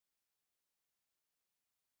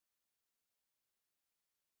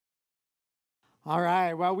All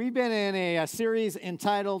right, well, we've been in a series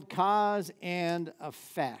entitled Cause and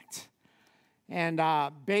Effect. And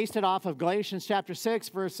based it off of Galatians chapter 6,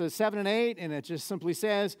 verses 7 and 8, and it just simply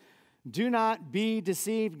says, "Do not be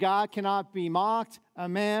deceived, God cannot be mocked. A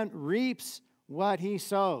man reaps what he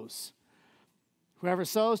sows. Whoever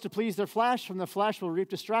sows to please their flesh, from the flesh will reap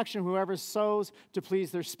destruction. Whoever sows to please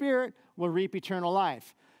their spirit will reap eternal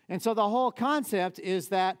life." And so the whole concept is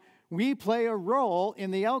that we play a role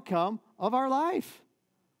in the outcome of our life.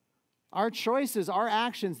 Our choices, our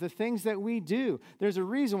actions, the things that we do. There's a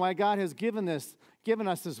reason why God has given us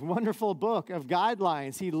this wonderful book of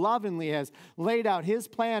guidelines. He lovingly has laid out His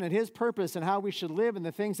plan and His purpose and how we should live and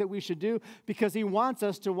the things that we should do, because He wants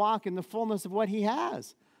us to walk in the fullness of what He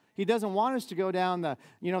has. He doesn't want us to go down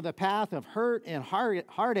the path of hurt and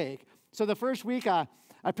heartache. So the first week,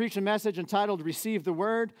 I preached a message entitled Receive the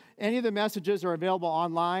Word. Any of the messages are available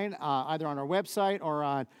online, either on our website or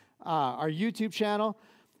on our YouTube channel.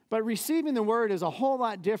 But receiving the Word is a whole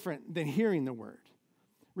lot different than hearing the Word.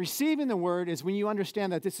 Receiving the Word is when you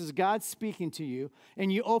understand that this is God speaking to you,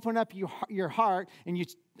 and you open up your heart and you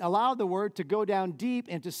allow the Word to go down deep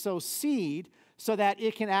and to sow seed so that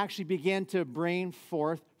it can actually begin to bring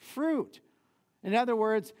forth fruit. In other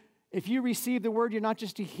words, if you receive the Word, you're not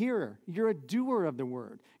just a hearer. You're a doer of the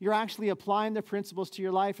Word. You're actually applying the principles to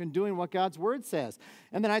your life and doing what God's Word says.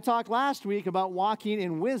 And then I talked last week about walking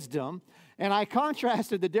in wisdom, and I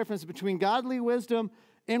contrasted the difference between godly wisdom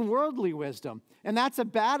and worldly wisdom. And that's a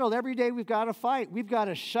battle every day we've got to fight. We've got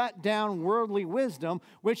to shut down worldly wisdom,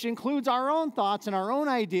 which includes our own thoughts and our own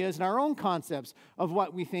ideas and our own concepts of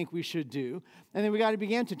what we think we should do. And then we got to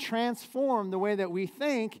begin to transform the way that we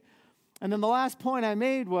think. And then the last point I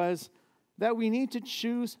made was that we need to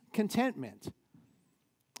choose contentment.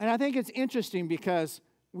 And I think it's interesting because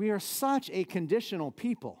we are such a conditional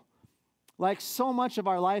people. Like, so much of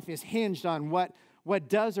our life is hinged on what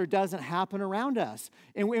does or doesn't happen around us.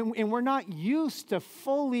 And we're not used to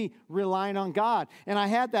fully relying on God. And I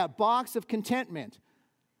had that box of contentment.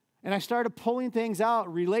 And I started pulling things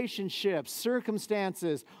out, relationships,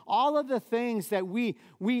 circumstances, all of the things that we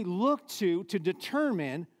look to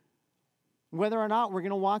determine whether or not we're going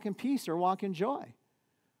to walk in peace or walk in joy.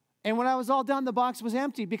 And when I was all done, the box was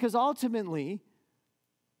empty, because ultimately,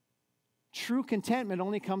 true contentment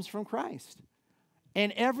only comes from Christ.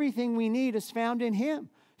 And everything we need is found in Him.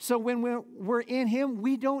 So when we're in Him,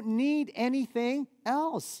 we don't need anything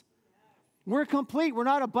else. We're complete. We're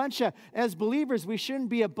not a bunch of, as believers, we shouldn't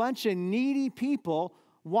be a bunch of needy people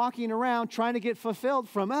walking around trying to get fulfilled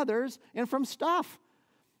from others and from stuff.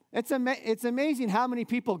 It's amazing how many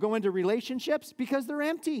people go into relationships because they're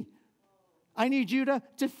empty. I need you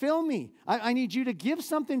to fill me. I need you to give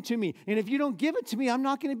something to me. And if you don't give it to me, I'm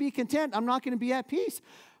not going to be content. I'm not going to be at peace.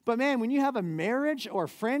 But man, when you have a marriage or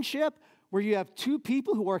friendship where you have two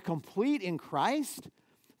people who are complete in Christ,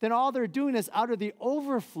 then all they're doing is out of the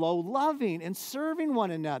overflow, loving and serving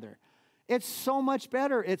one another. It's so much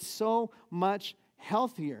better. It's so much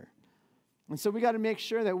healthier. And so we got to make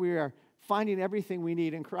sure that we are finding everything we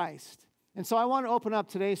need in Christ. And so I want to open up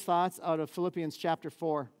today's thoughts out of Philippians chapter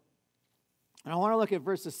 4. And I want to look at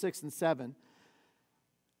verses 6 and 7.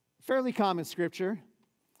 Fairly common scripture.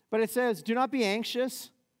 But it says, "Do not be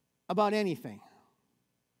anxious about anything."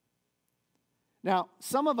 Now,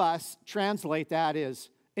 some of us translate that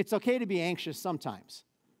as, it's okay to be anxious sometimes.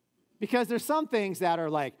 Because there's some things that are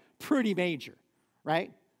like pretty major,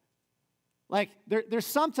 right? Like, there's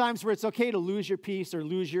some times where it's okay to lose your peace or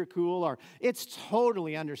lose your cool, or it's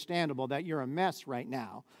totally understandable that you're a mess right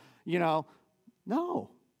now.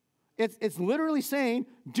 No. It's literally saying,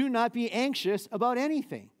 do not be anxious about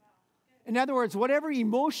anything. In other words, whatever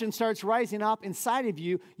emotion starts rising up inside of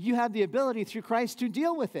you, you have the ability through Christ to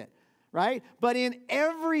deal with it, right? But in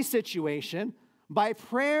every situation, by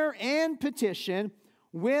prayer and petition,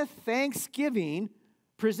 with thanksgiving,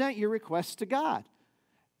 present your requests to God.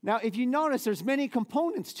 Now, if you notice, there's many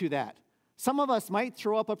components to that. Some of us might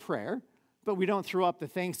throw up a prayer, but we don't throw up the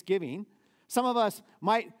thanksgiving. Some of us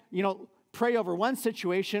might, pray over one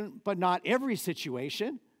situation, but not every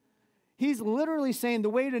situation. He's literally saying the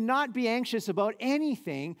way to not be anxious about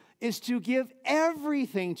anything is to give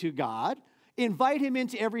everything to God, invite Him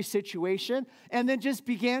into every situation, and then just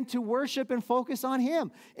begin to worship and focus on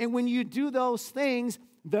Him. And when you do those things,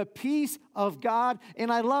 the peace of God,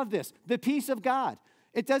 and I love this, the peace of God.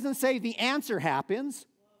 It doesn't say the answer happens.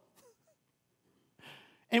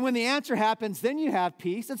 And when the answer happens, then you have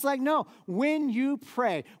peace. It's like, no, when you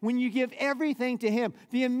pray, when you give everything to Him,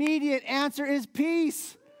 the immediate answer is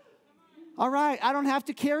peace. All right, I don't have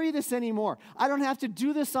to carry this anymore. I don't have to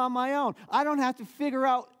do this on my own. I don't have to figure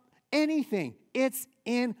out anything. It's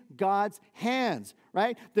in God's hands,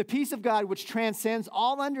 right? The peace of God, which transcends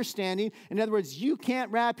all understanding. In other words, you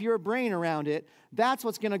can't wrap your brain around it. That's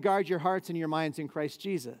what's going to guard your hearts and your minds in Christ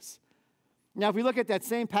Jesus. Now, if we look at that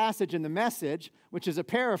same passage in the Message, which is a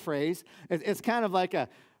paraphrase, it's kind of like it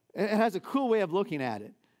has a cool way of looking at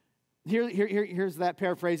it. Here's that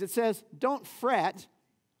paraphrase. It says, don't fret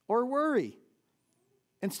or worry.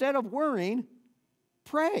 Instead of worrying,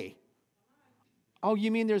 pray. Oh,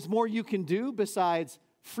 you mean there's more you can do besides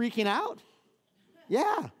freaking out?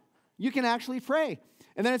 Yeah, you can actually pray.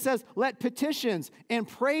 And then it says, let petitions and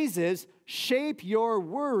praises shape your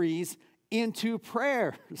worries into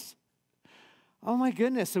prayers. Oh my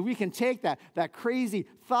goodness, so we can take that crazy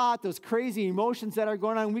thought, those crazy emotions that are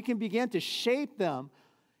going on, and we can begin to shape them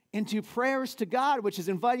into prayers to God, which is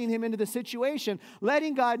inviting him into the situation,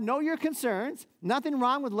 letting God know your concerns. Nothing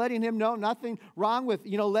wrong with letting him know, nothing wrong with,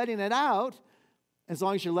 letting it out, as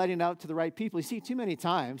long as you're letting it out to the right people. You see, too many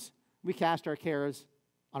times, we cast our cares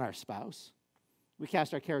on our spouse. We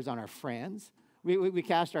cast our cares on our friends. We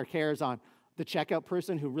cast our cares on the checkout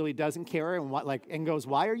person who really doesn't care and goes,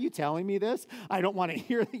 why are you telling me this? I don't want to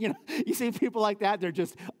hear, You see people like that, they're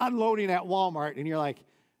just unloading at Walmart, and you're like,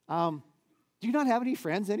 do you not have any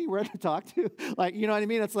friends anywhere to talk to? You know what I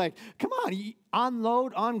mean? It's like, come on,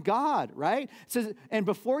 unload on God, right? It says, and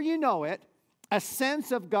before you know it, a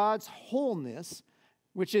sense of God's wholeness,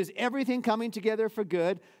 which is everything coming together for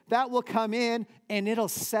good, that will come in and it'll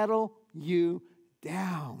settle you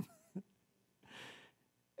down.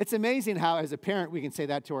 It's amazing how, as a parent, we can say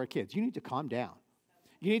that to our kids. You need to calm down.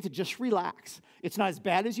 You need to just relax. It's not as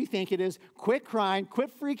bad as you think it is. Quit crying.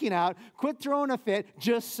 Quit freaking out. Quit throwing a fit.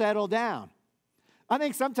 Just settle down. I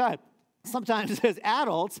think sometimes as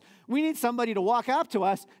adults, we need somebody to walk up to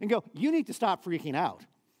us and go, you need to stop freaking out.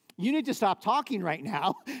 You need to stop talking right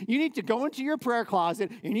now. You need to go into your prayer closet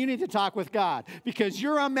and you need to talk with God because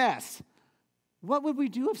you're a mess. What would we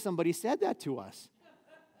do if somebody said that to us?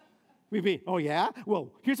 We'd be, oh yeah?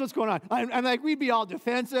 Well, here's what's going on. And we'd be all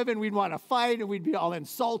defensive and we'd want to fight and we'd be all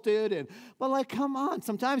insulted. But come on.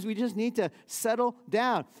 Sometimes we just need to settle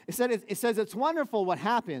down. It says it's wonderful what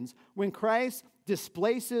happens when Christ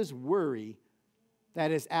displaces worry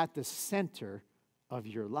that is at the center of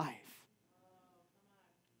your life.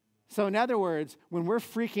 So in other words, when we're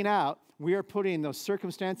freaking out, we are putting those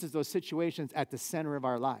circumstances, those situations at the center of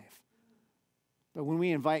our life. But when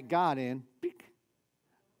we invite God in,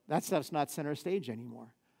 that stuff's not center stage anymore.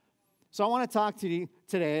 So I want to talk to you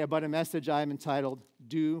today about a message I'm entitled,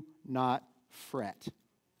 Do Not Fret.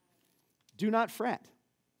 Do not fret.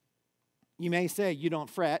 You may say you don't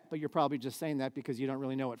fret, but you're probably just saying that because you don't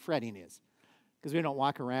really know what fretting is, because we don't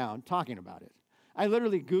walk around talking about it. I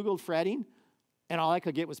literally Googled fretting, and all I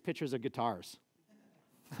could get was pictures of guitars.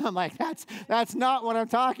 I'm like, that's not what I'm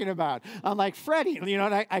talking about. I'm like, fretting,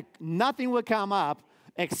 and nothing would come up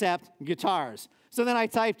except guitars. So then I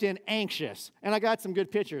typed in anxious, and I got some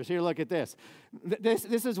good pictures. Here, look at this.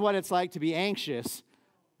 This is what it's like to be anxious,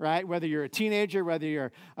 right? Whether you're a teenager, whether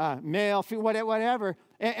you're male, whatever.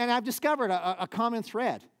 And I've discovered a common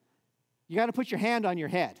thread. You got to put your hand on your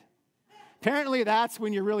head. Apparently, that's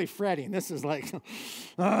when you're really fretting. This is like,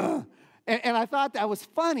 and I thought that was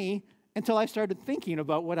funny until I started thinking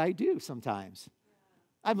about what I do sometimes.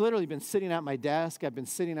 I've literally been sitting at my desk. I've been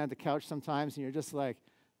sitting on the couch sometimes, and you're just like,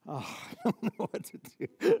 oh, I don't know what to do.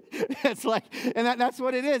 It's like, and that's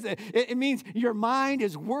what it is. It means your mind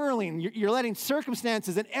is whirling. You're letting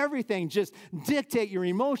circumstances and everything just dictate your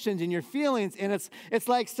emotions and your feelings. And it's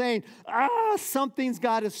like saying, something's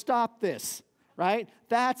got to stop this, right?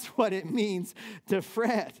 That's what it means to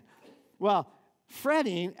fret. Well,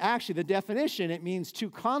 fretting, actually, the definition, it means to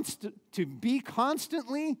be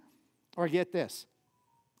constantly, or get this,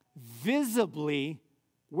 visibly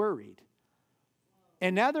worried.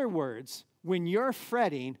 In other words, when you're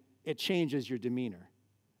fretting, it changes your demeanor.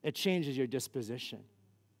 It changes your disposition.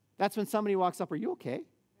 That's when somebody walks up, are you okay?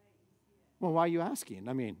 Well, why are you asking?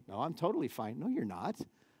 I mean, no, I'm totally fine. No, you're not.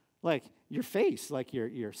 Like your face, like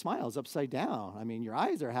your smile is upside down. I mean, your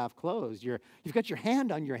eyes are half closed. You've got your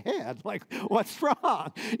hand on your head. Like, what's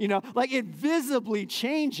wrong? Like it visibly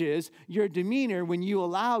changes your demeanor when you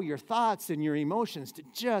allow your thoughts and your emotions to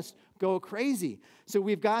just go crazy. So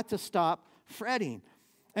we've got to stop fretting.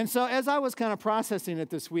 And so as I was kind of processing it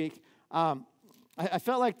this week, I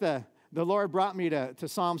felt like the Lord brought me to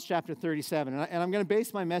Psalms chapter 37. And I'm going to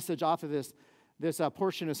base my message off of this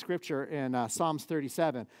portion of Scripture in Psalms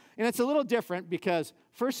 37. And it's a little different because,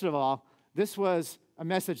 first of all, this was a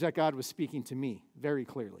message that God was speaking to me very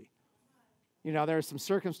clearly. There are some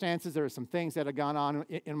circumstances, there are some things that have gone on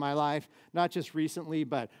in my life, not just recently,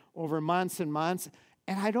 but over months and months.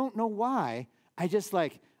 And I don't know why.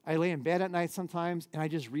 I lay in bed at night sometimes, and I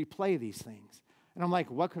just replay these things. And I'm like,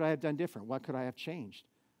 what could I have done different? What could I have changed?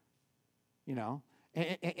 You know?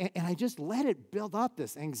 And I just let it build up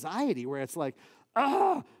this anxiety where it's like,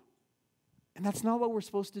 ah! And that's not what we're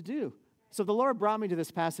supposed to do. So the Lord brought me to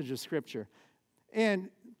this passage of Scripture. And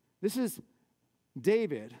this is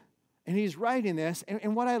David, and he's writing this.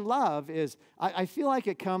 And what I love is I feel like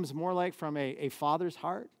it comes more like from a father's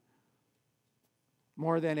heart,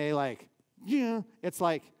 more than it's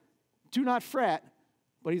like, do not fret.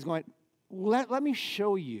 But he's going, let me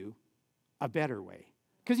show you a better way.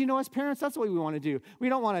 Because, as parents, that's what we want to do. We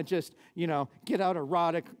don't want to just, get out a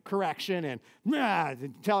rod of correction and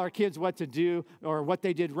tell our kids what to do or what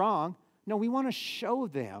they did wrong. No, we want to show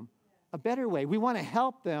them a better way. We want to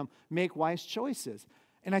help them make wise choices.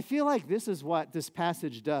 And I feel like this is what this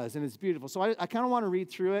passage does, and it's beautiful. So I kind of want to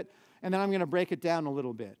read through it, and then I'm going to break it down a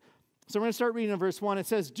little bit. So I'm going to start reading in verse 1. It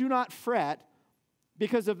says, do not fret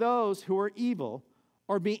because of those who are evil,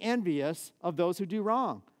 or be envious of those who do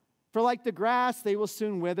wrong. For like the grass, they will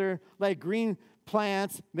soon wither. Like green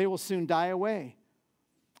plants, they will soon die away.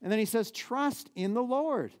 And then he says, trust in the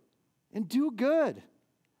Lord and do good.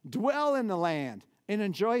 Dwell in the land and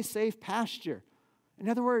enjoy safe pasture. In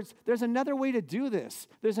other words, there's another way to do this.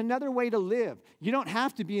 There's another way to live. You don't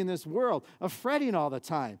have to be in this world of fretting all the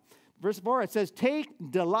time. Verse 4, it says, take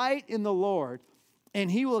delight in the Lord, and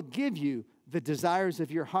he will give you the desires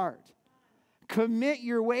of your heart. Commit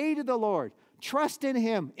your way to the Lord. Trust in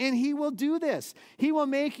him, and he will do this. He will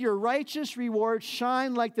make your righteous reward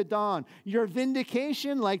shine like the dawn, your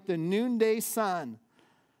vindication like the noonday sun.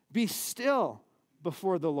 Be still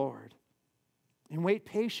before the Lord and wait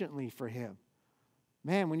patiently for him.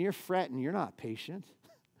 Man, when you're fretting, you're not patient.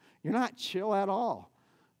 You're not chill at all.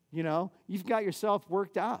 You've got yourself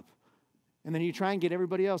worked up. And then you try and get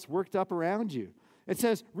everybody else worked up around you. It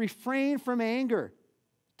says, refrain from anger.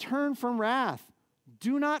 Turn from wrath.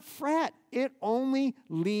 Do not fret. It only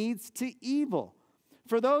leads to evil.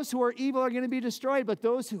 For those who are evil are going to be destroyed, but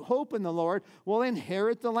those who hope in the Lord will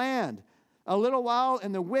inherit the land. A little while,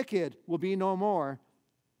 and the wicked will be no more.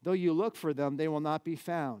 Though you look for them, they will not be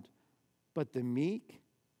found. But the meek,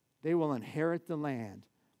 they will inherit the land,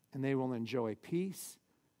 and they will enjoy peace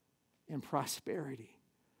and prosperity.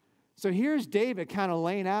 So here's David kind of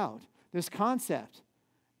laying out this concept.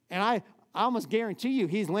 And I almost guarantee you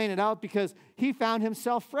he's laying it out because he found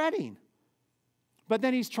himself fretting. But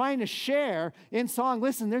then he's trying to share in song,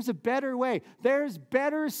 listen, there's a better way. There's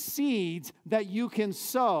better seeds that you can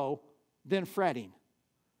sow than fretting.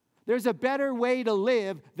 There's a better way to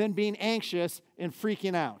live than being anxious and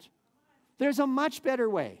freaking out. There's a much better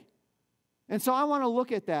way. And so I want to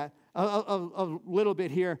look at that a little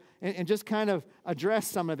bit here and just kind of address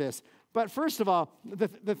some of this. But first of all,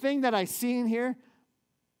 the thing that I see in here,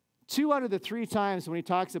 2 out of the 3 times when he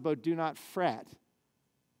talks about do not fret,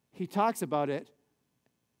 he talks about it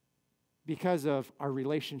because of our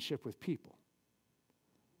relationship with people.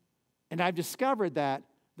 And I've discovered that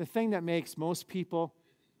the thing that makes most people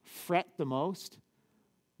fret the most,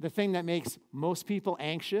 the thing that makes most people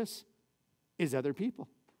anxious, is other people.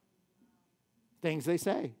 Things they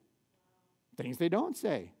say, things they don't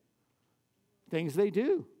say, things they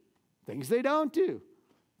do, things they don't do,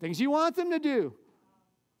 things you want them to do.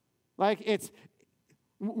 Like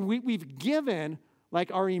we've given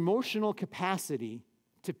like our emotional capacity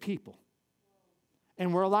to people.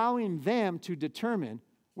 And we're allowing them to determine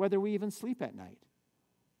whether we even sleep at night,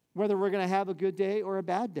 whether we're going to have a good day or a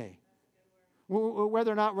bad day,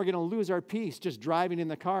 whether or not we're going to lose our peace just driving in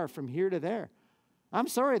the car from here to there. I'm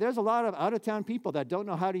sorry, there's a lot of out-of-town people that don't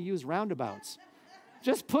know how to use roundabouts.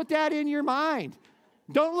 Just put that in your mind.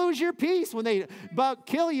 Don't lose your peace when they about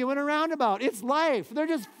kill you in a roundabout. It's life. They're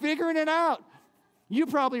just figuring it out. You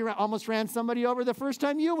probably almost ran somebody over the first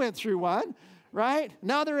time you went through one, right?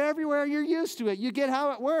 Now they're everywhere. You're used to it. You get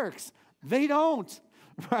how it works. They don't,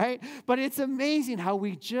 right? But it's amazing how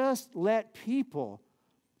we just let people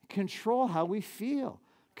control how we feel,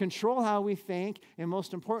 control how we think, and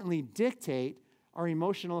most importantly, dictate our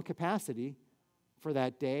emotional capacity for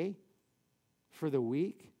that day, for the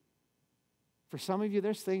week. For some of you,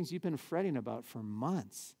 there's things you've been fretting about for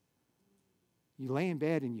months. You lay in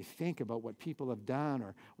bed and you think about what people have done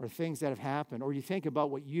or things that have happened, or you think about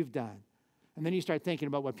what you've done. And then you start thinking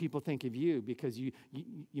about what people think of you because you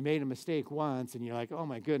made a mistake once and you're like, oh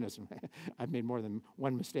my goodness, I've made more than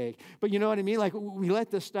one mistake. But you know what I mean? Like we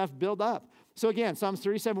let this stuff build up. So again, Psalms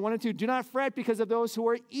 37, 1 and 2, do not fret because of those who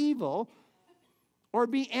are evil or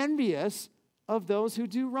be envious of those who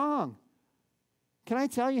do wrong. Can I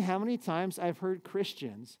tell you how many times I've heard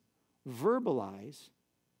Christians verbalize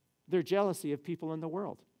their jealousy of people in the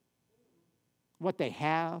world. What they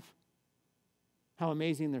have, how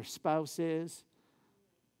amazing their spouse is,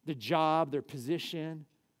 the job, their position.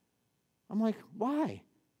 I'm like, why?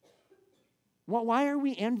 Well, why are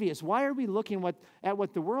we envious? Why are we looking at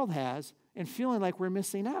what the world has and feeling like we're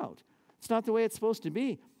missing out? It's not the way it's supposed to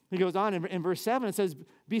be. He goes on in verse 7, it says,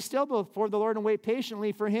 be still before the Lord and wait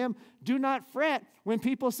patiently for him. Do not fret when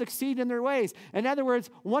people succeed in their ways. In other words,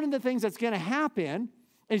 one of the things that's going to happen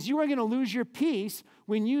is you are going to lose your peace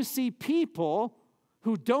when you see people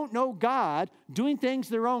who don't know God doing things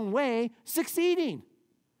their own way succeeding.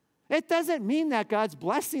 It doesn't mean that God's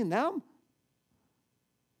blessing them.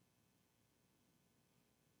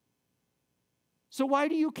 So why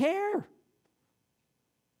do you care?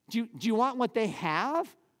 Do you want what they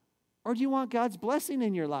have? Or do you want God's blessing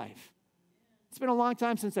in your life? It's been a long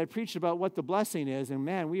time since I preached about what the blessing is. And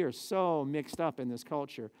man, we are so mixed up in this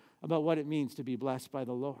culture about what it means to be blessed by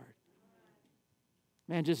the Lord.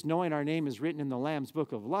 Man, just knowing our name is written in the Lamb's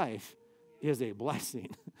book of life is a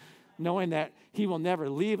blessing. Knowing that he will never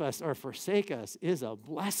leave us or forsake us is a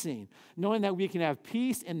blessing. Knowing that we can have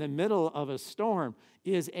peace in the middle of a storm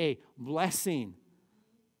is a blessing.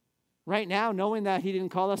 Right now, knowing that he didn't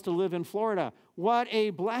call us to live in Florida, what a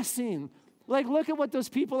blessing. Like, look at what those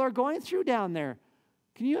people are going through down there.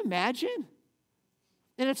 Can you imagine?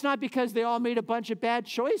 And it's not because they all made a bunch of bad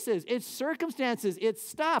choices. It's circumstances. It's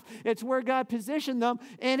stuff. It's where God positioned them,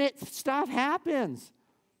 and stuff happens.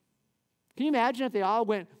 Can you imagine if they all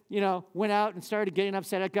went out and started getting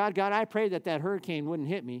upset at God? God, I prayed that hurricane wouldn't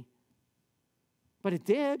hit me. But it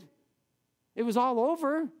did. It was all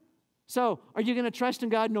over. So are you going to trust in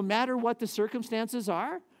God no matter what the circumstances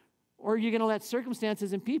are? Or are you going to let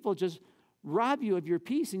circumstances and people just rob you of your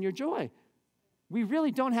peace and your joy? We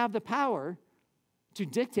really don't have the power to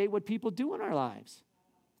dictate what people do in our lives.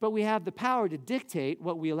 But we have the power to dictate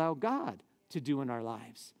what we allow God to do in our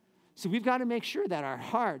lives. So we've got to make sure that our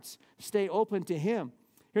hearts stay open to him.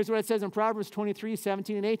 Here's what it says in Proverbs 23,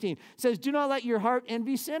 17 and 18. It says, do not let your heart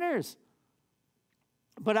envy sinners,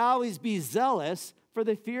 but always be zealous for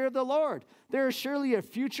the fear of the Lord. There is surely a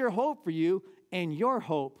future hope for you, and your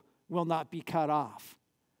hope will not be cut off.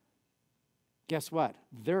 Guess what?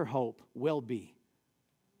 Their hope will be.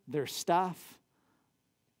 Their stuff,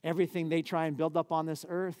 everything they try and build up on this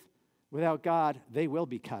earth, without God, they will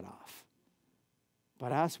be cut off.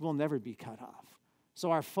 But us will never be cut off. So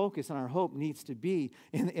our focus and our hope needs to be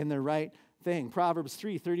in the right thing. Proverbs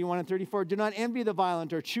 3, 31 and 34. Do not envy the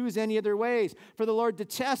violent or choose any of their ways, for the Lord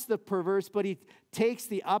detests the perverse, but he takes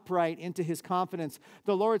the upright into his confidence.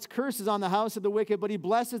 The Lord's curse is on the house of the wicked, but he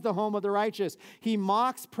blesses the home of the righteous. He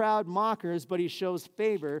mocks proud mockers, but he shows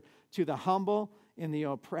favor to the humble and the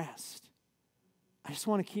oppressed. I just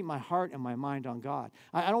want to keep my heart and my mind on God.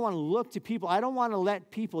 I don't want to look to people. I don't want to let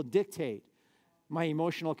people dictate my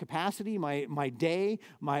emotional capacity, my day,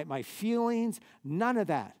 my feelings, none of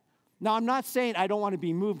that. Now, I'm not saying I don't want to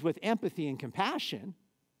be moved with empathy and compassion.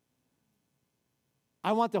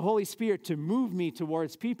 I want the Holy Spirit to move me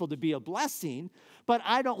towards people to be a blessing, but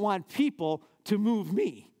I don't want people to move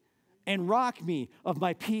me and rock me of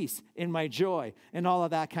my peace and my joy and all of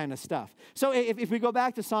that kind of stuff. So if we go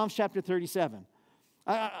back to Psalms chapter 37,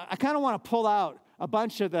 I kind of want to pull out a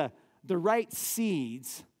bunch of the right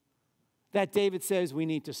seeds that David says we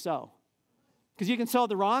need to sow. Because you can sow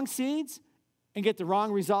the wrong seeds and get the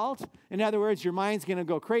wrong result. In other words, your mind's going to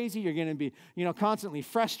go crazy. You're going to be, constantly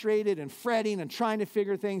frustrated and fretting and trying to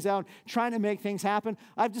figure things out, trying to make things happen.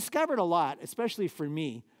 I've discovered a lot, especially for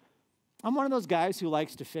me. I'm one of those guys who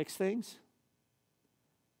likes to fix things.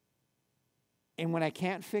 And when I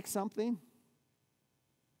can't fix something,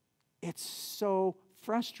 it's so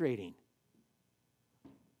frustrating.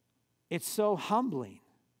 It's so humbling.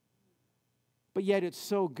 But yet it's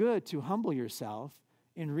so good to humble yourself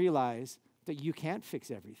and realize that you can't fix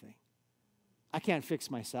everything. I can't fix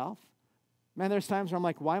myself. Man, there's times where I'm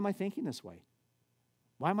like, why am I thinking this way?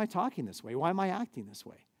 Why am I talking this way? Why am I acting this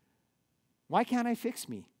way? Why can't I fix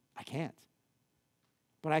me? I can't.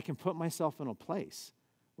 But I can put myself in a place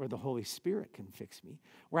where the Holy Spirit can fix me,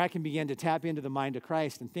 where I can begin to tap into the mind of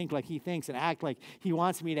Christ and think like he thinks and act like he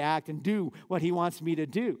wants me to act and do what he wants me to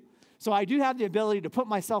do. So I do have the ability to put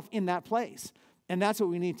myself in that place, and that's what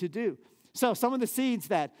we need to do. So some of the seeds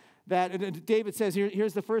that David says,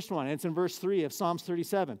 here's the first one. It's in verse 3 of Psalms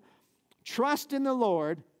 37. Trust in the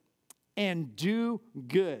Lord and do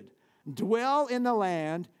good. Dwell in the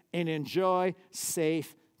land and enjoy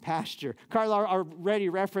safe pasture. Carla already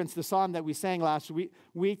referenced the psalm that we sang last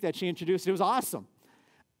week that she introduced. It was awesome.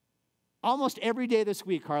 Almost every day this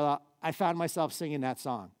week, Carla, I found myself singing that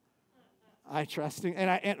song. I trust in, and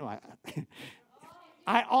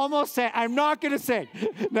I almost said, I'm not going to sing.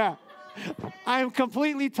 No. I'm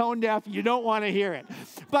completely tone deaf. You don't want to hear it.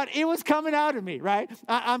 But it was coming out of me, right?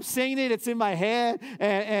 I'm singing it. It's in my head.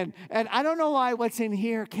 And I don't know why what's in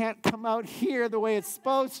here can't come out here the way it's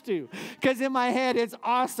supposed to. Because in my head, it's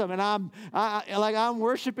awesome. And I'm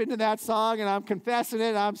worshiping to that song, and I'm confessing it,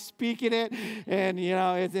 and I'm speaking it. And,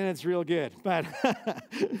 it's real good. But,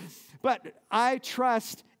 but I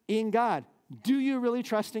trust in God. Do you really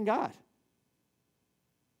trust in God?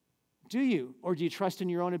 Do you? Or do you trust in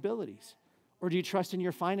your own abilities? Or do you trust in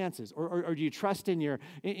your finances? Or do you trust in your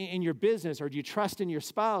business? Or do you trust in your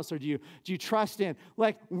spouse? Or do you trust in,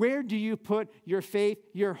 where do you put your faith,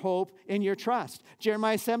 your hope, and your trust?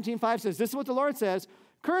 Jeremiah 17:5 says, this is what the Lord says,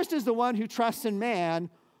 cursed is the one who trusts in man,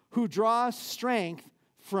 who draws strength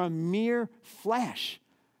from mere flesh.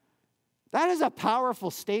 That is a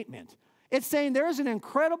powerful statement. It's saying there is an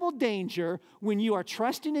incredible danger when you are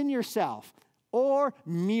trusting in yourself or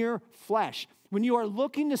mere flesh, when you are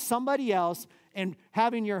looking to somebody else and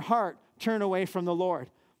having your heart turn away from the Lord.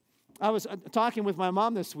 I was talking with my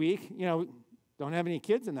mom this week. Don't have any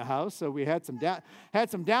kids in the house, so we had some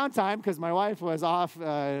downtime because my wife was off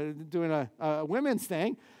doing a women's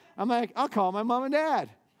thing. I'm like, I'll call my mom and dad.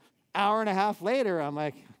 Hour and a half later, I'm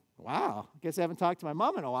like, wow, I guess I haven't talked to my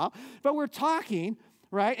mom in a while. But we're talking,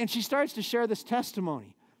 right? And she starts to share this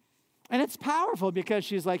testimony. And it's powerful because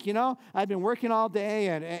she's like, I've been working all day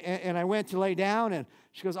and I went to lay down, and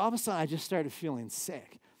she goes, all of a sudden I just started feeling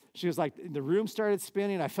sick. She was like, the room started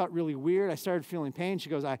spinning. I felt really weird. I started feeling pain. She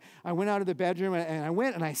goes, I went out of the bedroom and I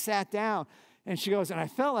went and I sat down. And she goes, and I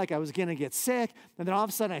felt like I was going to get sick. And then all of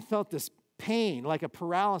a sudden I felt this pain, like a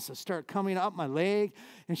paralysis, start coming up my leg.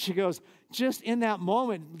 And she goes, just in that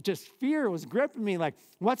moment, just fear was gripping me, like,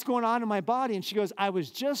 what's going on in my body? And she goes, I was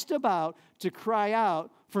just about to cry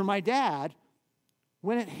out for my dad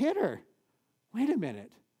when it hit her. Wait a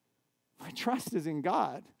minute. My trust is in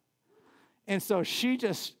God. And so she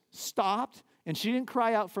just stopped, and she didn't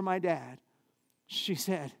cry out for my dad. She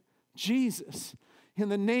said, Jesus, in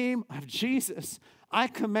the name of Jesus, I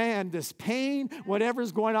command this pain,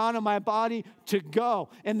 whatever's going on in my body, to go.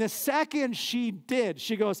 And the second she did,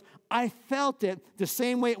 she goes, I felt it the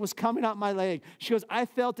same way it was coming up my leg. She goes, I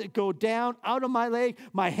felt it go down out of my leg,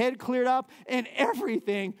 my head cleared up, and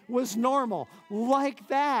everything was normal, like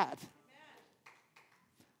that.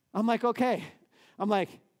 I'm like, okay. I'm like,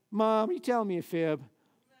 Mom, you telling me a fib?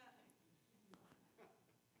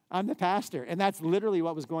 I'm the pastor, and that's literally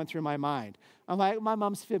what was going through my mind. I'm like, my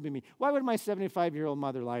mom's fibbing me. Why would my 75-year-old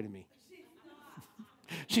mother lie to me?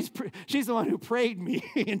 She's the one who prayed me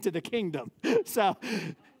into the kingdom. So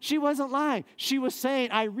she wasn't lying. She was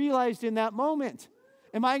saying, I realized in that moment,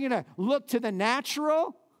 am I going to look to the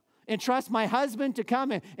natural and trust my husband to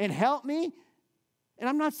come and help me? And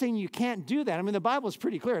I'm not saying you can't do that. I mean, the Bible is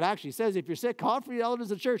pretty clear. It actually says if you're sick, call for the elders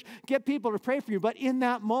of the church. Get people to pray for you. But in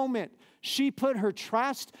that moment, she put her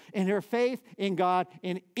trust and her faith in God,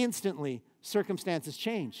 and instantly circumstances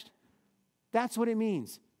changed. That's what it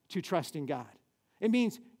means to trust in God. It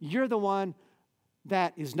means you're the one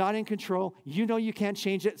that is not in control. You know you can't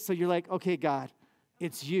change it. So you're like, okay, God,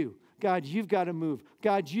 it's you. God, you've got to move.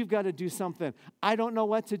 God, you've got to do something. I don't know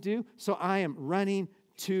what to do, so I am running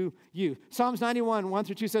to you. Psalms 91,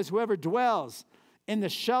 1-2 says, whoever dwells in the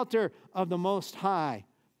shelter of the Most High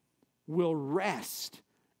will rest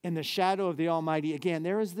in the shadow of the Almighty. Again,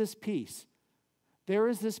 there is this peace. There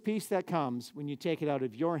is this peace that comes when you take it out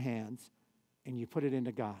of your hands and you put it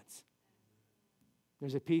into God's.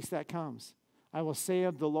 There's a peace that comes. I will say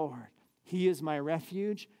of the Lord, He is my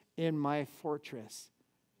refuge and my fortress,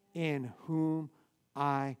 in whom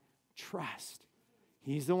I trust.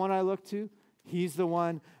 He's the one I look to. He's the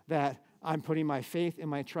one that I'm putting my faith and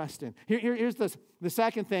my trust in. Here's the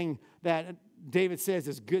second thing that David says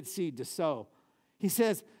is good seed to sow. He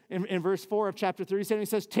says in verse 4 of chapter 37, he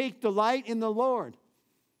says, take delight in the Lord,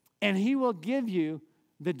 and He will give you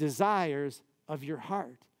the desires of your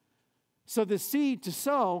heart. So the seed to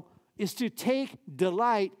sow is to take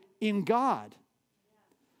delight in God.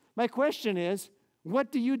 My question is,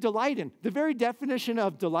 what do you delight in? The very definition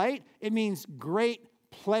of delight, it means great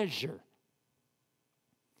pleasure.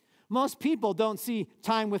 Most people don't see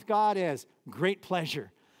time with God as great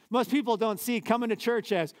pleasure. Most people don't see coming to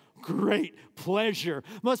church as great pleasure.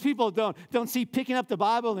 Most people don't see picking up the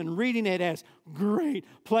Bible and reading it as great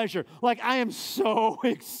pleasure. Like, I am so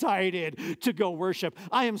excited to go worship.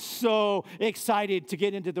 I am so excited to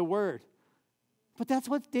get into the Word. But that's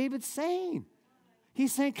what David's saying.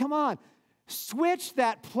 He's saying, come on, switch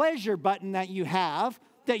that pleasure button that you have,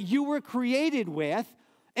 that you were created with,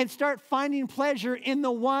 and start finding pleasure in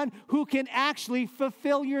the one who can actually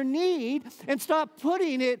fulfill your need, and stop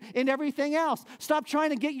putting it in everything else. Stop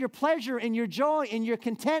trying to get your pleasure and your joy and your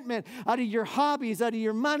contentment out of your hobbies, out of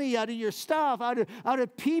your money, out of your stuff, out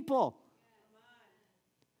of people.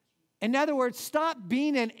 In other words, stop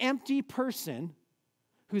being an empty person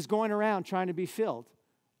who's going around trying to be filled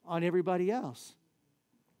on everybody else.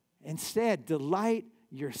 Instead, delight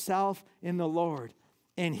yourself in the Lord,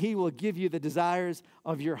 and He will give you the desires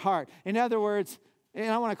of your heart. In other words,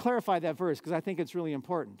 and I want to clarify that verse because I think it's really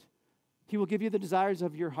important. He will give you the desires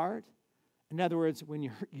of your heart. In other words,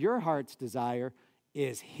 when your heart's desire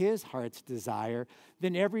is His heart's desire,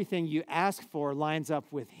 then everything you ask for lines up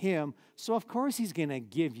with Him. So of course He's going to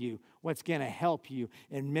give you what's going to help you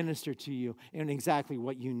and minister to you and exactly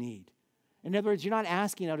what you need. In other words, you're not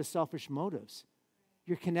asking out of selfish motives.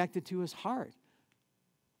 You're connected to His heart.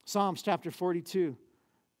 Psalms chapter 42,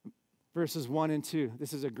 verses 1 and 2.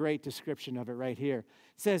 This is a great description of it right here. It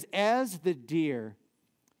says, as the deer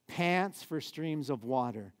pants for streams of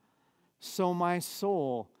water, so my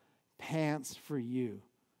soul pants for you,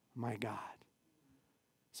 my God.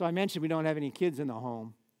 So I mentioned we don't have any kids in the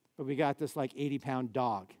home, but we got this like 80-pound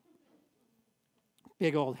dog.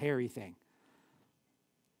 Big old hairy thing.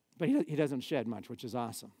 But he doesn't shed much, which is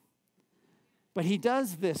awesome. But he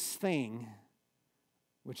does this thing,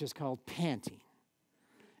 which is called panting.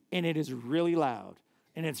 And it is really loud,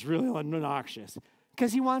 and it's really obnoxious,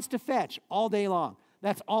 because he wants to fetch all day long.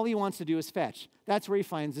 That's all he wants to do is fetch. That's where he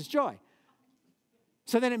finds his joy.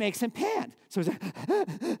 So then it makes him pant.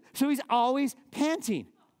 So he's always panting.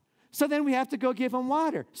 So then we have to go give him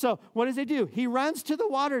water. So what does he do? He runs to the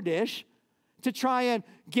water dish to try and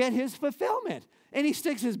get his fulfillment. And he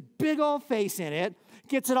sticks his big old face in it,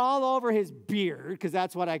 gets it all over his beard, because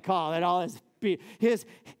that's what I call it, all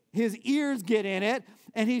his ears get in it,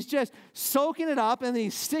 and he's just soaking it up, and then he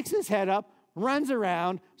sticks his head up, runs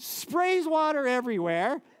around, sprays water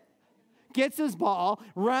everywhere, gets his ball,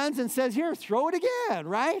 runs and says, here, throw it again,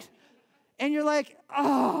 right? And you're like,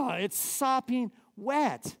 oh, it's sopping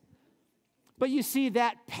wet. But you see,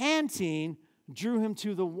 that panting drew him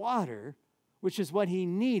to the water, which is what he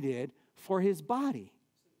needed for his body.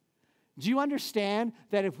 Do you understand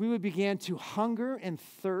that if we would begin to hunger and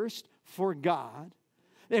thirst for God,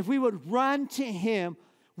 if we would run to Him,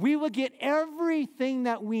 we would get everything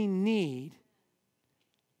that we need,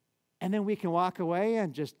 and then we can walk away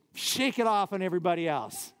and just shake it off on everybody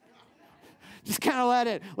else. Just kind of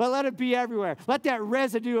let it be everywhere. Let that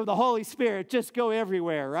residue of the Holy Spirit just go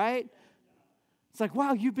everywhere, right? It's like,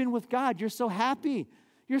 wow, you've been with God. You're so happy.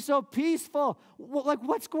 You're so peaceful. Like,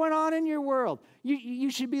 what's going on in your world? You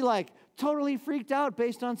should be like totally freaked out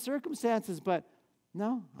based on circumstances, but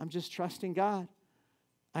no, I'm just trusting God.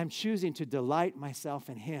 I'm choosing to delight myself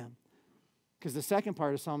in Him. Because the second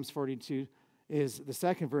part of Psalms 42 is the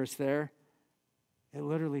second verse there. It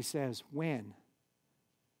literally says, when?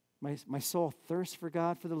 My soul thirsts for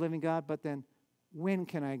God, for the living God, but then when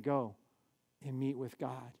can I go and meet with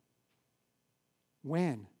God?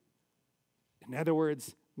 When? In other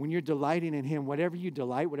words, when you're delighting in Him, whatever you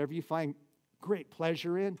delight, whatever you find great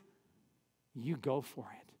pleasure in, you go for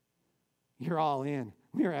it. You're all in.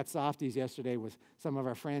 We were at Softies yesterday with some of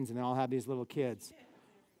our friends, and they all have these little kids.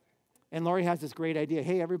 And Lori has this great idea.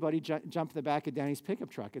 Hey, everybody, jump to the back of Danny's pickup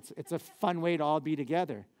truck. It's a fun way to all be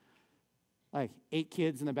together. Like 8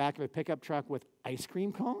 kids in the back of a pickup truck with ice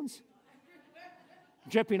cream cones,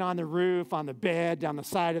 dripping on the roof, on the bed, down the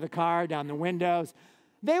side of the car, down the windows.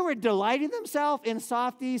 They were delighting themselves in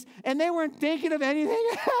Softies, and they weren't thinking of anything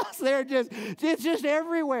else. It's just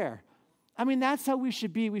everywhere. I mean, that's how we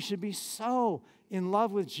should be. We should be so in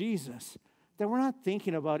love with Jesus that we're not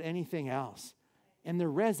thinking about anything else. And the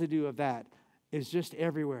residue of that is just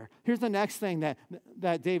everywhere. Here's the next thing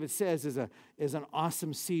that David says is an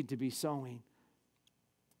awesome seed to be sowing.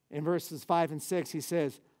 In verses 5 and 6, he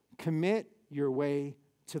says, commit your way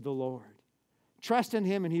to the Lord. Trust in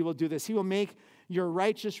Him, and He will do this. He will make your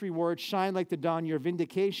righteous reward shine like the dawn, your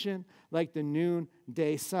vindication like the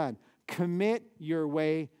noonday sun. Commit your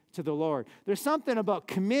way to the Lord. There's something about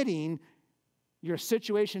committing your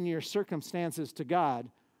situation, your circumstances to God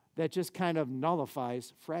that just kind of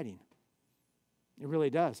nullifies fretting. It really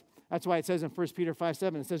does. That's why it says in 1 Peter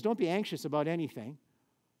 5:7, it says, don't be anxious about anything.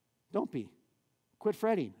 Don't be. Quit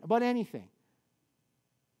fretting about anything.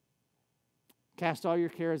 Cast all your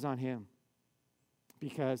cares on Him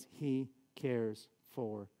because He cares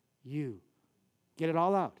for you. Get it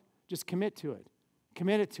all out. Just commit to it.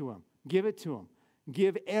 Commit it to Him. Give it to Him.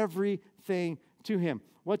 Give everything to Him.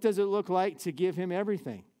 What does it look like to give Him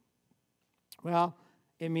everything? Well,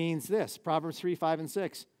 it means this. Proverbs 3:5 and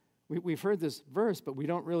 6. We've heard this verse, but we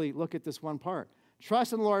don't really look at this one part.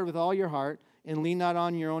 Trust in the Lord with all your heart and lean not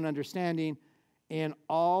on your own understanding. In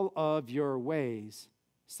all of your ways,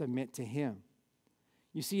 submit to him.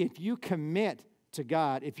 You see, if you commit to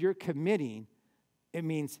God, if you're committing, it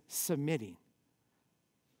means submitting.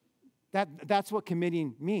 That's what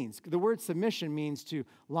committing means. The word submission means to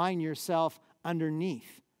line yourself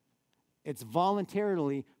underneath. It's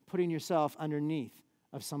voluntarily putting yourself underneath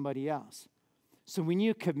of somebody else. So when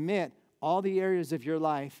you commit all the areas of your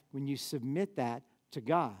life, when you submit that to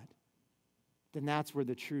God, then that's where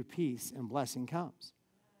the true peace and blessing comes.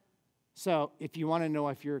 So if you want to know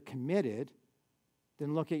if you're committed,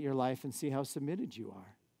 then look at your life and see how submitted you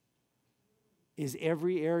are. Is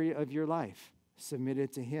every area of your life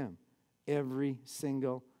submitted to him? Every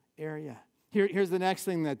single area. Here's the next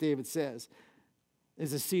thing that David says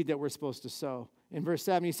is a seed that we're supposed to sow. In verse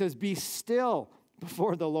 7, he says, be still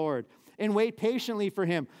before the Lord and wait patiently for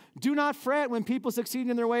him. Do not fret when people succeed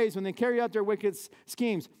in their ways, when they carry out their wicked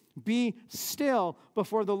schemes. Be still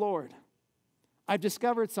before the Lord. I've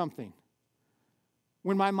discovered something.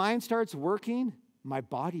 When my mind starts working, my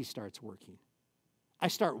body starts working. I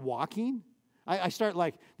start walking. I start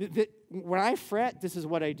like, when I fret, this is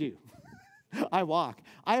what I do. I walk.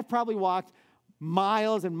 I have probably walked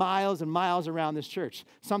miles and miles and miles around this church.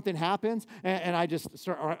 Something happens, and I just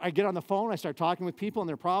start, or I get on the phone, I start talking with people and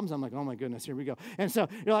their problems. I'm like, oh my goodness, here we go. And so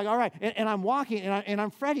you're like, all right, and I'm walking, and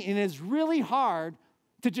I'm fretting, and it's really hard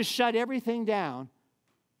to just shut everything down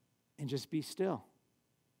and just be still.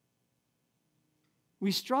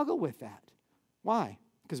 We struggle with that. Why?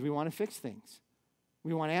 Because we want to fix things.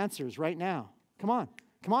 We want answers right now. Come on.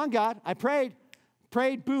 Come on, God. I prayed.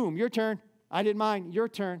 Boom, your turn. I did mine. Your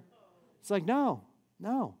turn. It's like, no.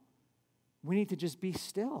 We need to just be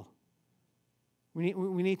still. We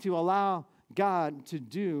need to allow God to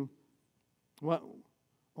do what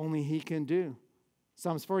only he can do.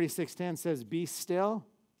 Psalms 46:10 says, be still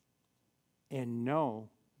and know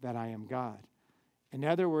that I am God. In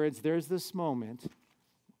other words, there's this moment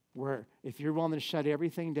where if you're willing to shut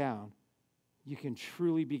everything down, you can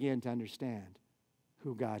truly begin to understand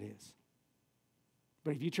who God is.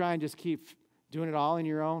 But if you try and just keep doing it all on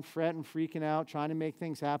your own, fretting, freaking out, trying to make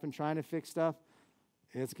things happen, trying to fix stuff,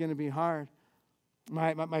 it's going to be hard.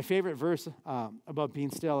 My favorite verse about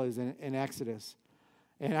being still is in Exodus.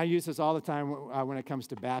 And I use this all the time when it comes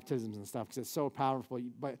to baptisms and stuff because it's so powerful.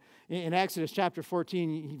 But in Exodus chapter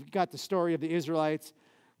 14, you've got the story of the Israelites.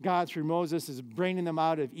 God, through Moses, is bringing them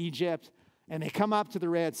out of Egypt, and they come up to the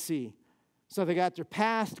Red Sea. So they got their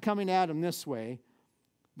past coming at them this way.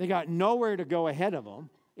 They got nowhere to go ahead of them.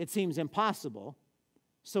 It seems impossible.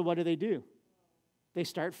 So what do? They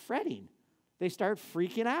start fretting. They start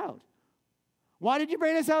freaking out. Why did you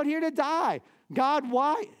bring us out here to die? God,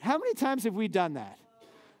 why? How many times have we done that?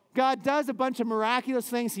 God does a bunch of miraculous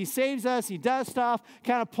things. He saves us. He does stuff,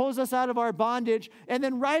 kind of pulls us out of our bondage. And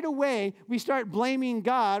then right away, we start blaming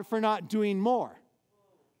God for not doing more.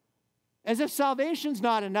 As if salvation's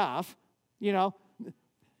not enough. You know,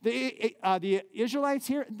 the Israelites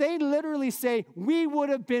here, they literally say, we would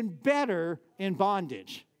have been better in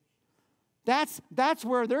bondage. That's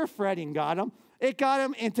where their fretting got them. It got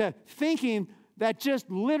them into thinking that just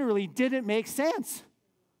literally didn't make sense.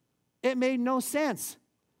 It made no sense.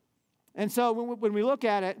 And so when we look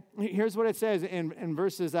at it, here's what it says in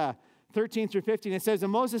verses 13 through 15. It says,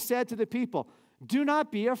 and Moses said to the people, do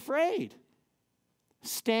not be afraid.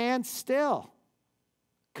 Stand still.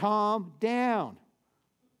 Calm down.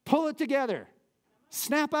 Pull it together.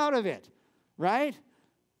 Snap out of it. Right?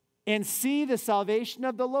 And see the salvation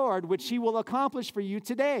of the Lord, which he will accomplish for you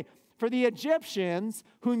today. For the Egyptians,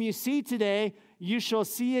 whom you see today, you shall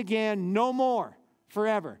see again no more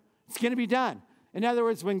forever. It's going to be done. In other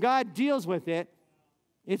words, when God deals with it,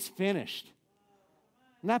 it's finished.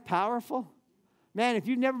 Isn't that powerful? Man, if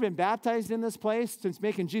you've never been baptized in this place since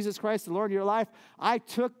making Jesus Christ the Lord of your life, I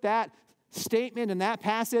took that statement and that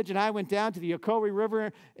passage and I went down to the Ocoee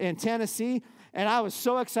River in Tennessee, and I was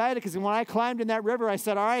so excited because when I climbed in that river, I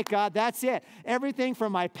said, all right, God, that's it. Everything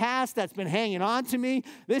from my past that's been hanging on to me,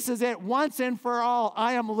 this is it. Once and for all,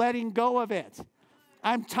 I am letting go of it.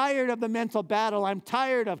 I'm tired of the mental battle. I'm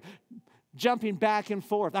tired of jumping back and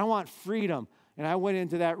forth. I want freedom. And I went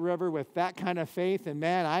into that river with that kind of faith, and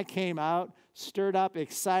man, I came out stirred up,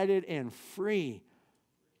 excited, and free.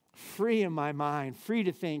 Free in my mind, free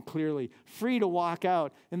to think clearly, free to walk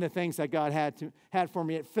out in the things that God had for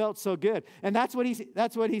me. It felt so good. And that's what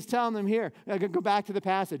he's telling them here. Go back to the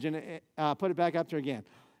passage and put it back up there again.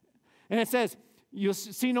 And it says, you'll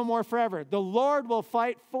see no more forever. The Lord will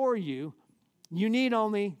fight for you. You need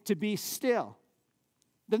only to be still.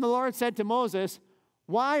 Then the Lord said to Moses,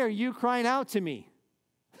 Why are you crying out to me?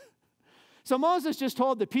 So Moses just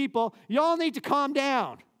told the people, y'all need to calm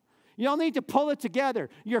down. Y'all need to pull it together.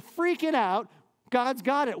 You're freaking out. God's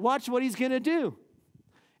got it. Watch what he's going to do.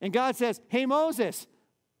 And God says, hey, Moses,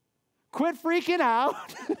 quit freaking out.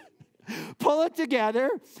 Pull it together.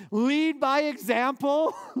 Lead by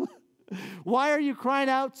example. Why are you crying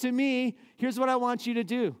out to me? Here's what I want you to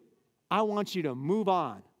do. I want you to move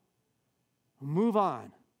on. Move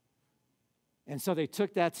on. And so they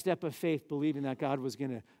took that step of faith, believing that God was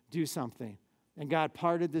going to do something. And God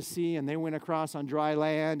parted the sea, and they went across on dry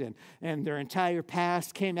land, and their entire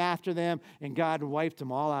past came after them, and God wiped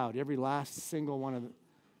them all out, every last single one of them.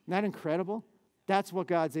 Isn't that incredible? That's what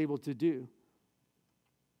God's able to do.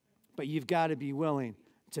 But you've got to be willing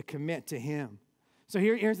to commit to him. So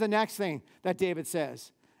here's the next thing that David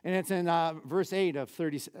says, and it's in verse 8 of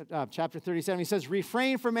chapter 37. He says,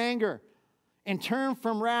 refrain from anger and turn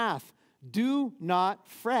from wrath. Do not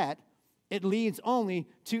fret. It leads only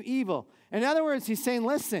to evil. In other words, he's saying,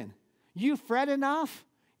 listen, you fret enough,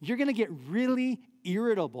 you're going to get really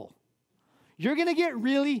irritable. You're going to get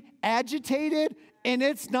really agitated, and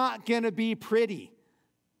it's not going to be pretty.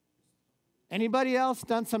 Anybody else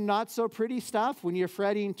done some not so pretty stuff when you're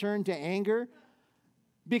fretting turned to anger?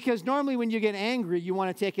 Because normally when you get angry, you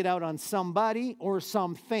want to take it out on somebody or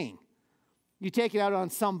something. You take it out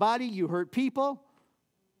on somebody, you hurt people.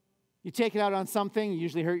 You take it out on something, you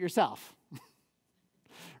usually hurt yourself.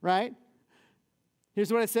 Right?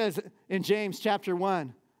 Here's what it says in James chapter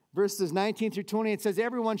 1, verses 19 through 20. It says,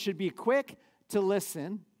 everyone should be quick to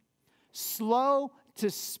listen, slow to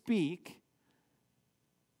speak,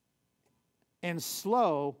 and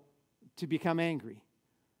slow to become angry.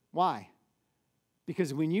 Why?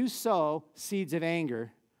 Because when you sow seeds of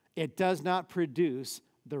anger, it does not produce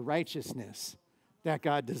the righteousness that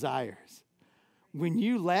God desires. When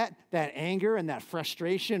you let that anger and that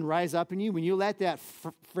frustration rise up in you, when you let that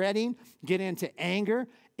fretting get into anger,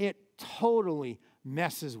 it totally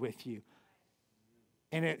messes with you.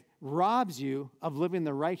 And it robs you of living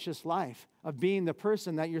the righteous life, of being the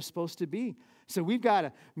person that you're supposed to be. So we've got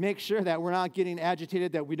to make sure that we're not getting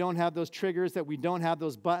agitated, that we don't have those triggers, that we don't have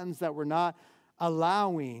those buttons, that we're not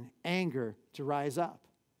allowing anger to rise up.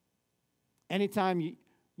 Anytime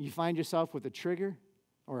you find yourself with a trigger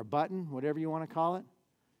or a button, whatever you want to call it,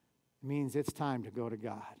 it means it's time to go to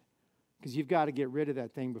God. Because you've got to get rid of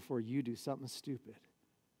that thing before you do something stupid.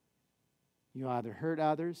 You either hurt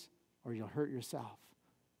others or you'll hurt yourself.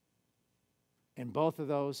 And both of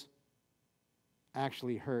those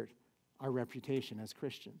actually hurt our reputation as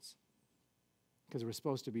Christians. Because we're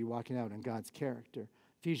supposed to be walking out in God's character.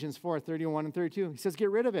 Ephesians 4:31 and 32, he says,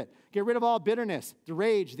 get rid of it. Get rid of all bitterness, the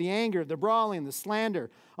rage, the anger, the brawling, the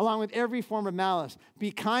slander, along with every form of malice.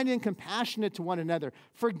 Be kind and compassionate to one another,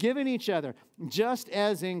 forgiving each other, just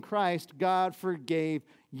as in Christ God forgave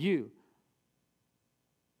you.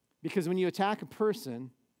 Because when you attack a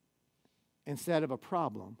person instead of a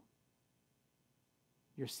problem,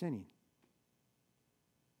 you're sinning.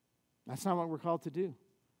 That's not what we're called to do.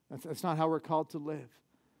 That's not how we're called to live.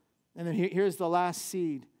 And then here's the last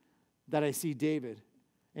seed that I see David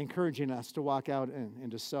encouraging us to walk out and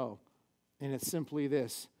to sow. And it's simply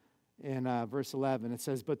this in verse 11. It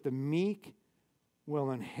says, but the meek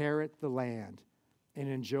will inherit the land and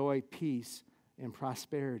enjoy peace and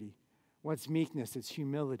prosperity. What's meekness? It's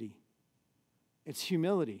humility. It's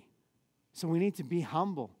humility. So we need to be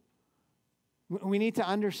humble. We need to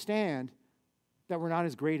understand that we're not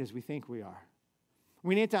as great as we think we are.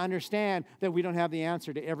 We need to understand that we don't have the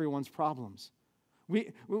answer to everyone's problems.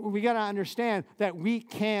 We got to understand that we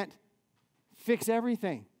can't fix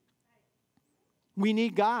everything. We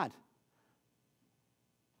need God.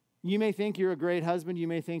 You may think you're a great husband. You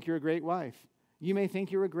may think you're a great wife. You may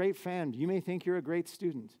think you're a great friend. You may think you're a great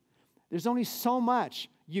student. There's only so much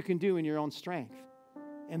you can do in your own strength,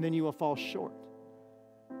 and then you will fall short.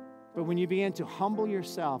 But when you begin to humble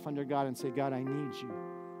yourself under God and say, God, I need you.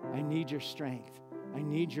 I need your strength. I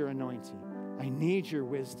need your anointing. I need your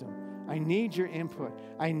wisdom. I need your input.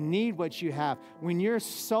 I need what you have. When you're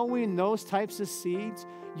sowing those types of seeds,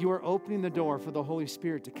 you are opening the door for the Holy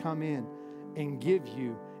Spirit to come in and give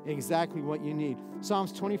you exactly what you need.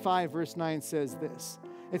 Psalms 25 verse 9 says this.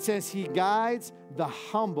 It says, he guides the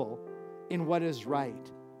humble in what is right,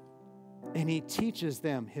 and he teaches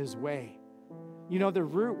them his way. You know, the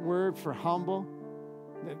root word for humble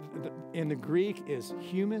in the Greek is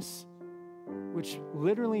humus, which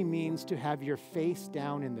literally means to have your face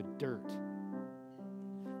down in the dirt.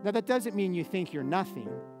 Now, that doesn't mean you think you're nothing.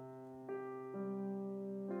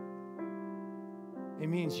 It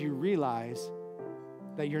means you realize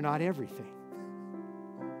that you're not everything.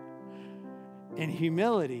 And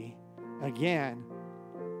humility, again,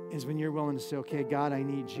 is when you're willing to say, okay, God, I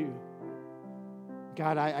need you.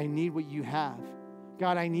 God, I need what you have.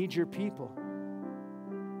 God, I need your people.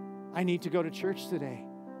 I need to go to church today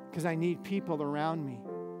because I need people around me.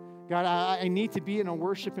 God, I need to be in a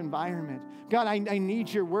worship environment. God, I need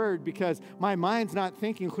your word because my mind's not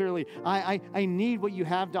thinking clearly. I need what you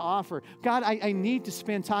have to offer. God, I need to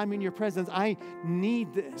spend time in your presence. I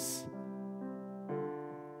need this.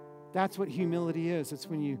 That's what humility is. It's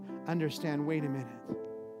when you understand, wait a minute.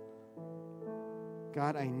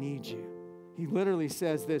 God, I need you. He literally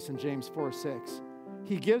says this in James 4:6.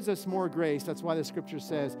 He gives us more grace. That's why the scripture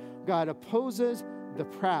says, God opposes the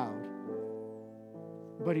proud,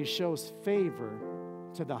 but he shows favor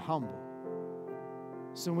to the humble.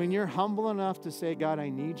 So when you're humble enough to say, God, I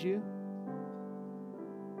need you,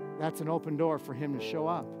 that's an open door for him to show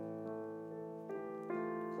up.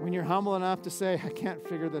 When you're humble enough to say, I can't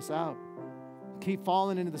figure this out. I keep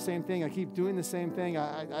falling into the same thing. I keep doing the same thing.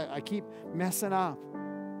 I keep messing up.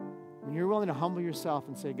 When you're willing to humble yourself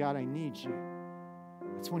and say, God, I need you,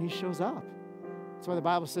 that's when he shows up. That's why the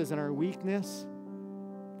Bible says in our weakness,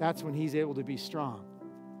 that's when he's able to be strong.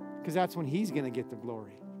 Because that's when he's going to get the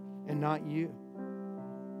glory and not you.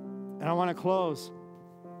 And I want to close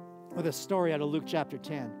with a story out of Luke chapter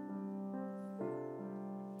 10.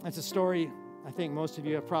 It's a story I think most of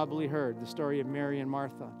you have probably heard, the story of Mary and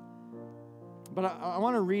Martha. But I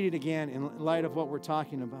want to read it again in light of what we're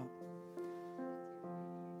talking about.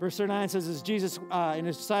 Verse 39 says, as Jesus and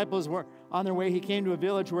his disciples were on their way, he came to a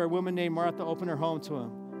village where a woman named Martha opened her home to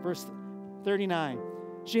him. Verse 39,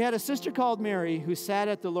 she had a sister called Mary who sat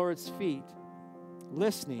at the Lord's feet,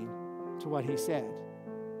 listening to what he said.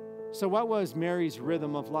 So what was Mary's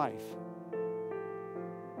rhythm of life?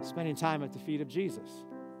 Spending time at the feet of Jesus.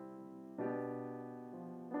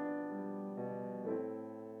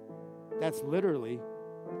 That's literally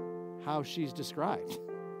how she's described.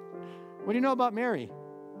 What do you know about Mary?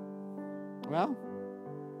 Well,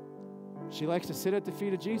 she likes to sit at the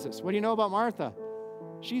feet of Jesus. What do you know about Martha?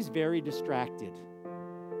 She's very distracted,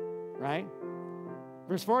 right?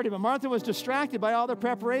 Verse 40, but Martha was distracted by all the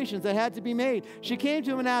preparations that had to be made. She came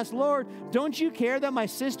to him and asked, Lord, don't you care that my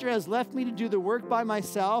sister has left me to do the work by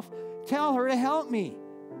myself? Tell her to help me.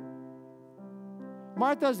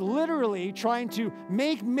 Martha's literally trying to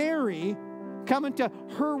make Mary come into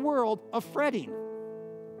her world of fretting.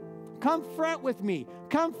 Come fret with me.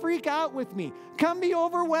 Come freak out with me. Come be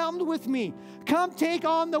overwhelmed with me. Come take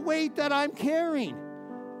on the weight that I'm carrying.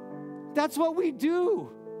 That's what we do.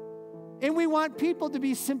 And we want people to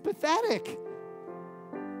be sympathetic.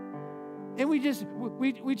 And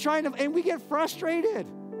we try to, and we get frustrated.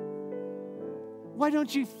 Why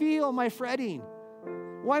don't you feel my fretting?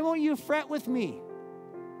 Why won't you fret with me?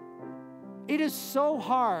 It is so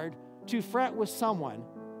hard to fret with someone.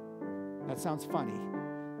 That sounds funny.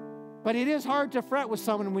 But it is hard to fret with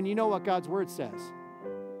someone when you know what God's word says.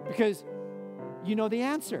 Because you know the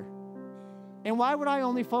answer. And why would I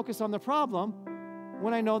only focus on the problem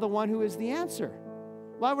when I know the one who is the answer?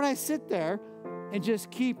 Why would I sit there and just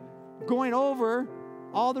keep going over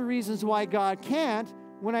all the reasons why God can't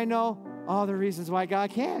when I know all the reasons why God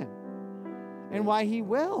can and why he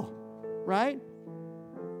will, right?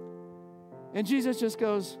 And Jesus just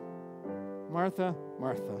goes, Martha,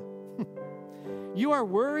 Martha, you are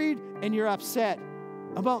worried and you're upset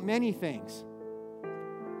about many things.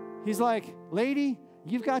 He's like, lady,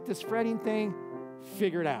 you've got this fretting thing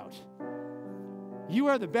figured out. You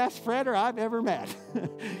are the best fretter I've ever met.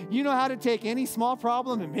 You know how to take any small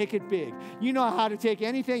problem and make it big. You know how to take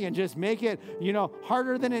anything and just make it,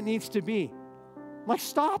 harder than it needs to be. Like,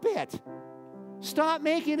 stop it. Stop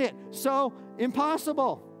making it so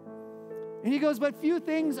impossible. And he goes, but few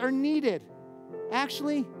things are needed.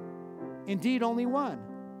 Actually, indeed, only one.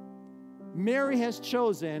 Mary has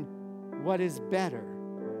chosen what is better.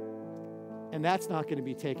 And that's not going to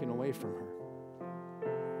be taken away from her.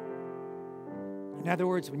 In other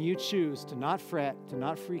words, when you choose to not fret, to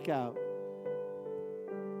not freak out,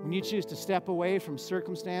 when you choose to step away from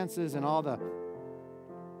circumstances and all the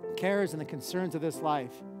cares and the concerns of this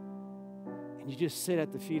life, and you just sit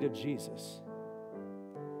at the feet of Jesus,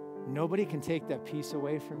 nobody can take that peace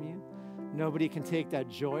away from you. Nobody can take that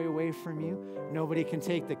joy away from you. Nobody can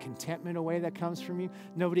take the contentment away that comes from you.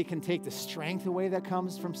 Nobody can take the strength away that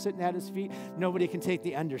comes from sitting at his feet. Nobody can take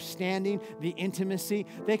the understanding, the intimacy.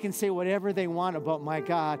 They can say whatever they want about my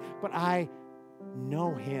God, but I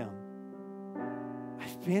know him.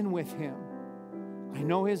 I've been with him. I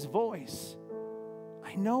know his voice.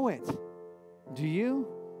 I know it. Do you?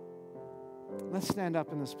 Let's stand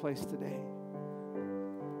up in this place today.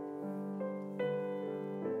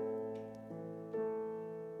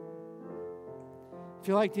 I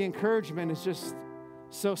feel like the encouragement is just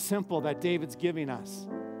so simple that David's giving us.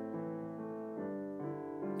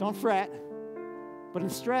 Don't fret, but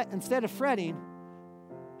instead of fretting,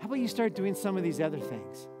 how about you start doing some of these other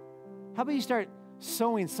things? How about you start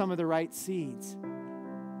sowing some of the right seeds?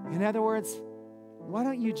 In other words, why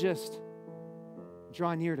don't you just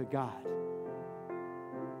draw near to God?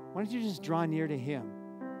 Why don't you just draw near to Him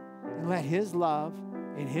and let His love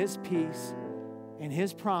and His peace and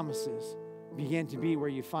His promises begin to be where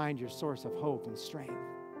you find your source of hope and strength?